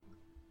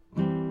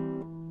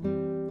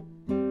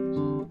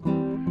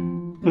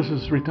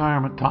This is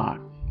Retirement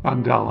Talk.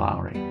 I'm Del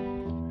Lowry.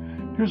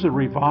 Here's a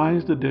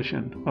revised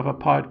edition of a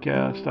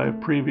podcast I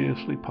have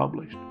previously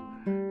published.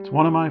 It's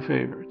one of my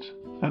favorites,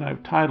 and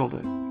I've titled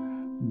it,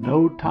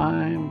 No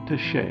Time to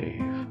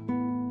Shave.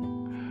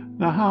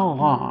 Now, how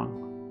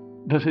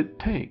long does it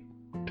take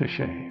to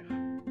shave?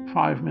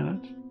 5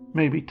 minutes?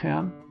 Maybe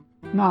 10?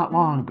 Not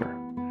longer.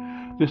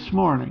 This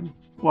morning,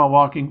 while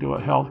walking to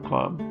a health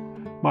club,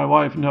 my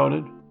wife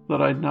noted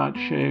that I'd not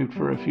shaved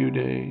for a few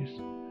days.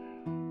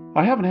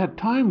 I haven't had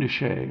time to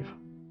shave,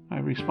 I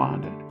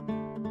responded.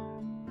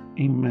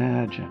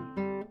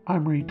 Imagine,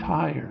 I'm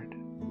retired,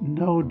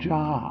 no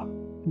job,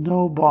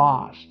 no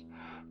boss,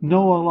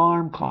 no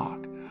alarm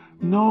clock,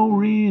 no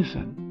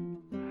reason.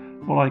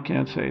 Well, I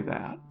can't say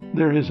that.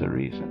 There is a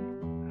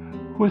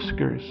reason.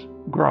 Whiskers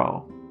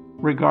grow,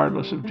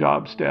 regardless of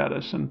job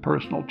status and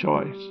personal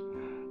choice.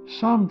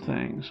 Some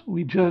things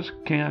we just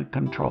can't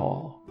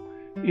control,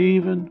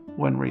 even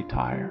when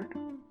retired.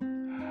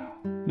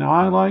 Now,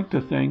 I like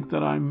to think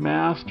that I'm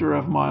master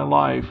of my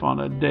life on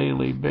a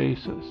daily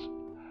basis.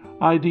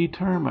 I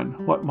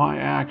determine what my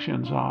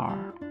actions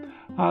are.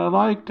 I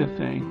like to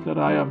think that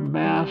I have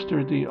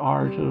mastered the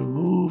art of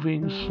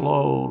moving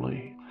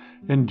slowly,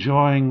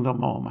 enjoying the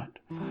moment.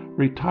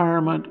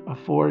 Retirement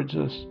affords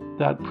us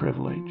that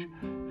privilege,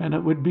 and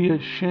it would be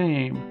a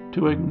shame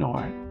to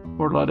ignore it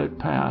or let it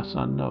pass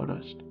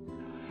unnoticed.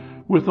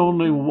 With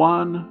only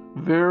one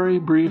very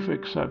brief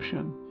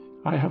exception,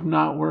 I have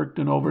not worked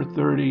in over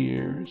 30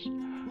 years.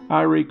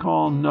 I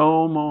recall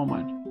no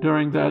moment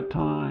during that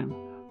time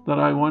that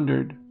I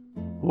wondered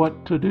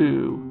what to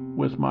do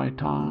with my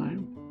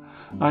time.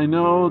 I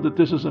know that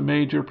this is a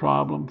major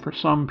problem for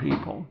some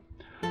people.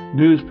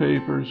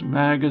 Newspapers,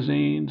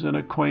 magazines, and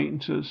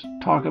acquaintances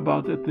talk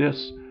about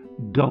this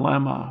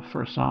dilemma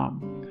for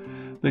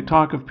some. They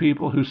talk of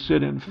people who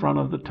sit in front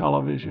of the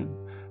television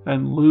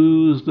and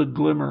lose the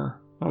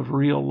glimmer of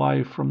real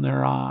life from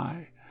their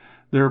eye.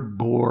 They're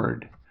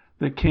bored.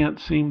 They can't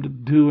seem to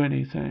do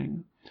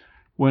anything.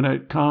 When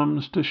it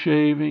comes to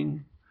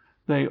shaving,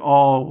 they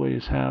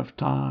always have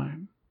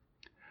time.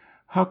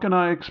 How can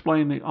I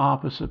explain the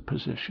opposite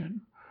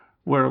position,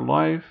 where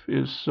life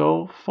is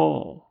so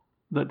full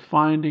that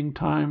finding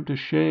time to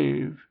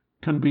shave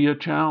can be a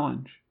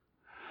challenge?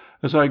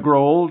 As I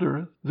grow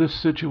older, this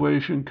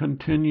situation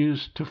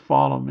continues to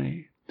follow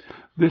me.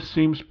 This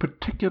seems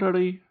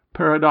particularly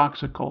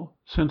paradoxical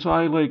since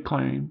I lay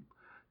claim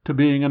to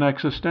being an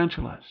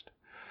existentialist.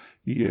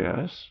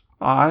 Yes,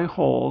 I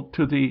hold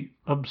to the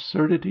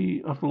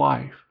absurdity of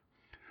life,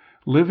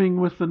 living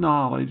with the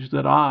knowledge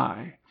that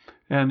I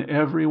and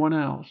everyone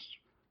else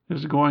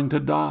is going to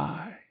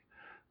die,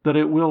 that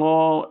it will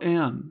all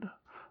end.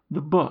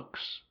 The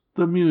books,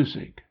 the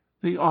music,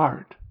 the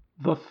art,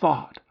 the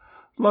thought,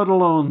 let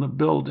alone the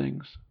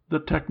buildings, the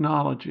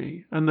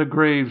technology, and the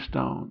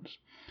gravestones.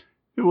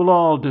 It will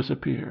all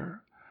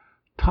disappear.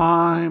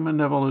 Time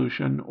and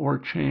evolution or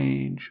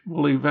change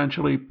will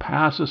eventually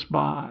pass us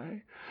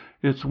by.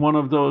 It's one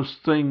of those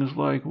things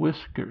like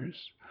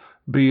whiskers,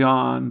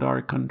 beyond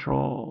our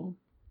control.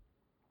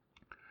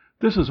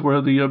 This is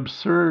where the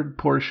absurd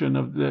portion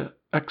of the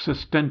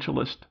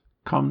existentialist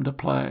come to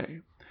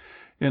play.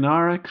 In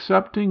our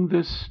accepting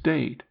this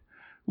state,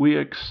 we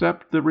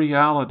accept the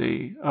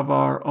reality of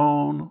our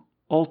own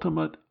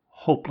ultimate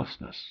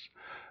hopelessness,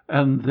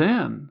 and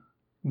then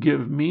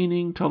give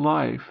meaning to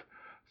life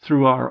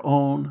through our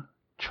own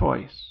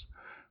choice.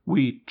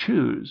 We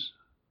choose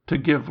to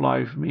give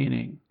life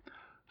meaning.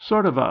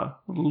 Sort of a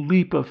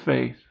leap of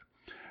faith.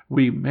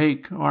 We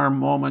make our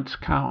moments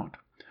count.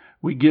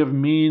 We give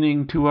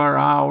meaning to our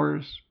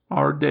hours,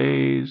 our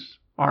days,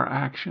 our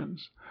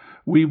actions.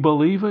 We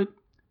believe it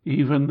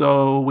even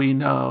though we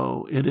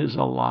know it is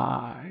a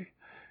lie.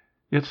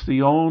 It's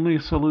the only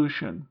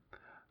solution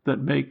that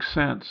makes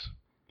sense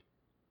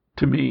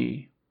to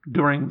me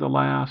during the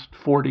last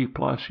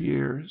 40-plus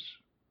years.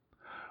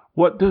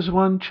 What does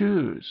one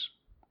choose?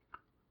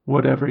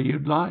 Whatever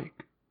you'd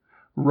like.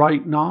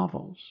 Write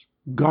novels,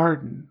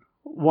 garden,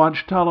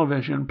 watch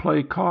television,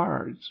 play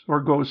cards,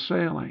 or go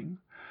sailing.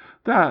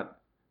 That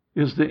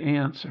is the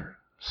answer.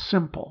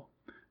 Simple,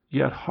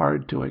 yet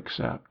hard to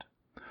accept.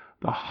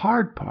 The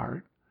hard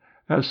part,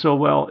 as so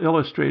well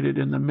illustrated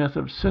in the myth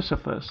of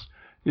Sisyphus,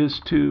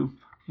 is to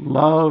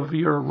love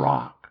your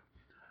rock.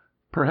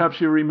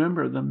 Perhaps you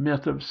remember the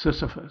myth of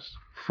Sisyphus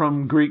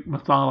from Greek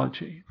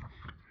mythology.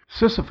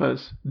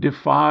 Sisyphus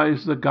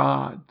defies the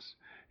gods.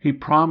 He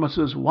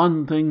promises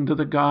one thing to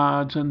the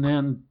gods and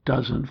then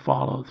doesn't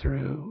follow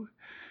through.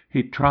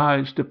 He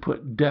tries to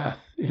put death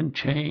in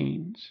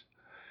chains.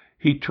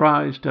 He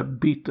tries to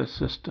beat the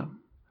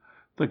system.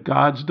 The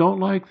gods don't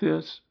like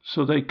this,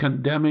 so they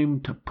condemn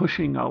him to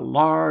pushing a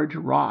large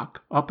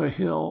rock up a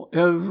hill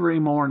every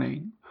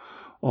morning,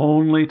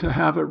 only to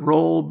have it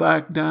roll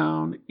back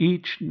down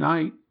each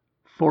night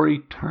for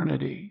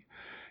eternity.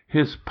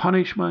 His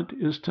punishment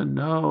is to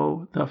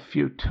know the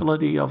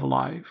futility of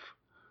life.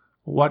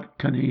 What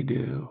can he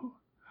do?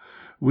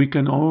 We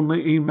can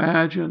only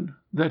imagine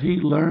that he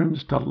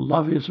learns to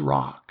love his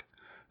rock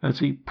as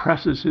he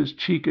presses his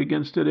cheek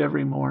against it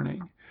every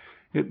morning.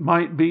 It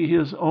might be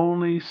his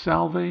only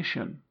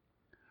salvation,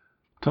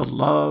 to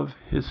love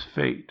his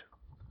fate.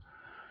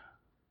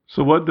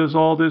 So what does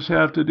all this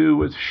have to do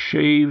with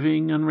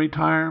shaving and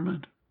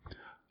retirement?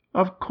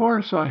 Of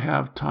course I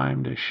have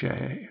time to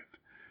shave.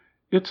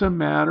 It's a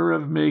matter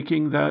of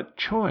making that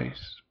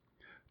choice.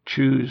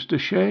 Choose to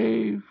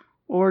shave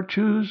or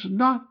choose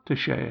not to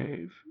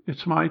shave.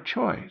 It's my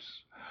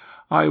choice.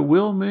 I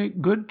will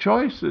make good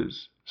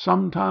choices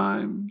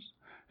sometimes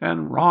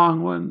and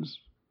wrong ones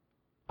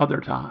other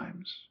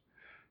times.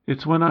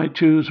 It's when I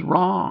choose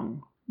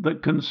wrong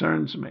that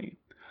concerns me.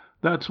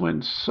 That's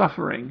when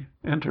suffering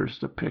enters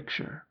the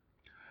picture.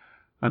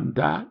 And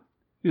that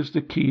is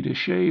the key to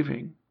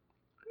shaving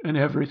and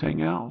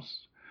everything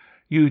else.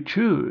 You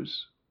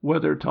choose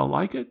whether to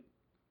like it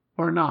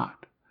or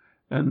not.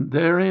 And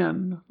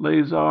therein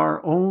lays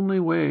our only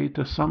way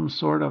to some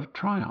sort of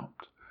triumph.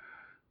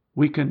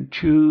 We can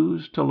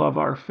choose to love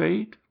our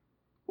fate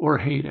or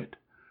hate it,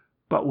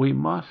 but we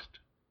must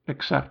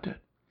accept it.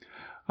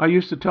 I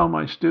used to tell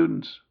my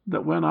students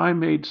that when I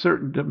made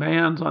certain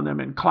demands on them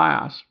in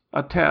class,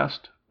 a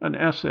test, an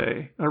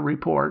essay, a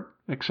report,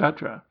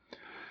 etc.,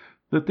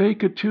 that they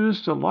could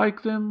choose to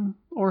like them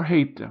or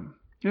hate them.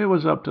 It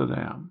was up to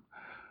them,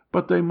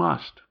 but they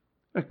must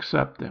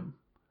accept them.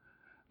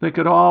 They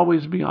could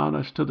always be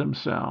honest to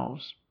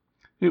themselves.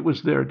 It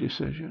was their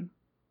decision.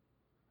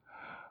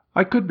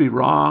 I could be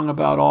wrong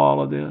about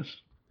all of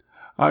this.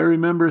 I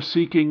remember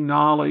seeking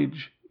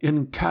knowledge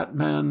in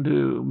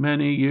Kathmandu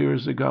many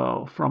years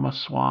ago from a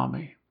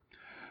Swami.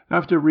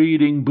 After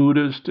reading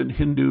Buddhist and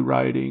Hindu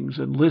writings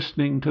and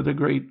listening to the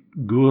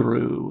great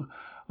Guru,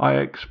 I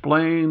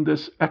explained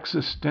this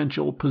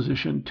existential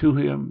position to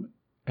him,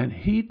 and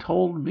he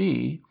told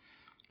me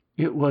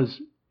it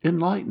was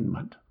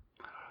enlightenment.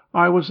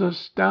 I was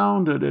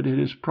astounded at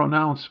his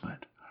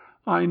pronouncement.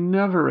 I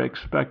never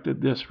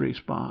expected this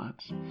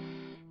response.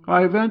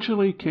 I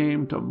eventually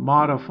came to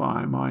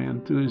modify my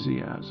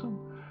enthusiasm.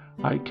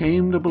 I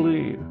came to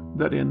believe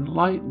that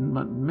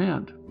enlightenment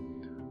meant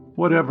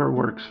whatever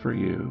works for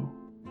you.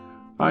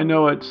 I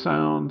know it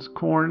sounds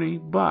corny,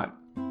 but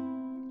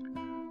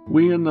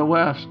we in the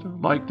West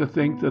like to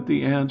think that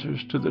the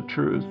answers to the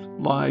truth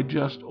lie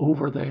just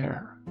over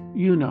there,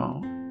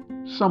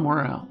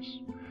 somewhere else.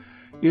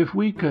 If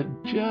we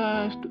could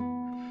just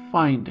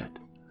find it.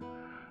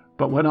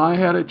 But when I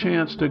had a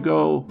chance to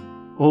go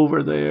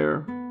over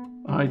there,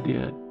 I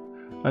did.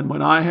 And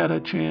when I had a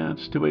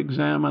chance to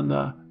examine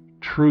the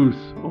truth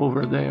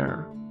over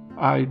there,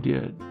 I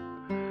did.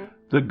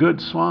 The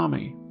good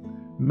Swami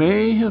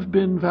may have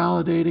been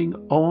validating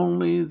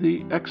only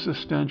the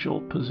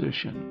existential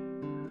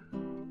position,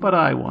 but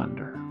I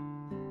wonder.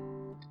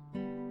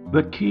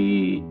 The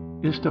key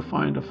is to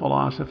find a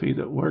philosophy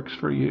that works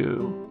for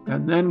you,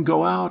 and then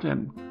go out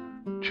and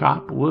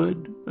chop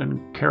wood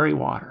and carry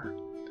water.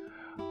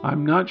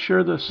 I'm not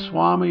sure the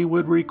Swami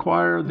would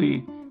require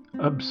the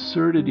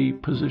absurdity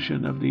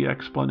position of the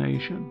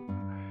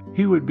explanation.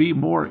 He would be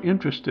more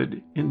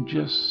interested in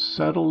just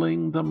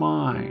settling the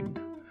mind.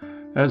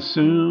 As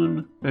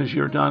soon as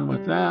you're done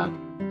with that,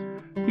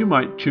 you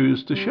might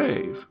choose to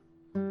shave.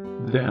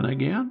 Then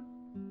again,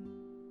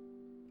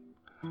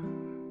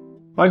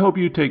 I hope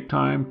you take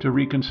time to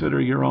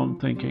reconsider your own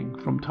thinking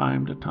from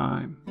time to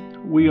time.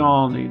 We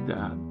all need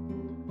that,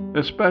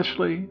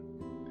 especially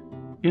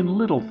in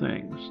little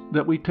things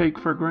that we take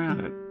for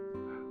granted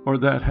or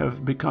that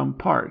have become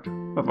part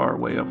of our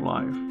way of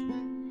life.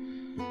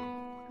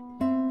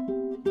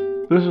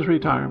 This is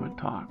Retirement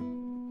Talk.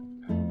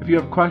 If you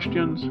have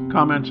questions,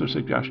 comments, or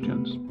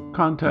suggestions,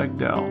 contact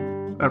Del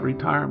at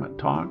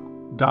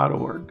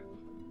retirementtalk.org.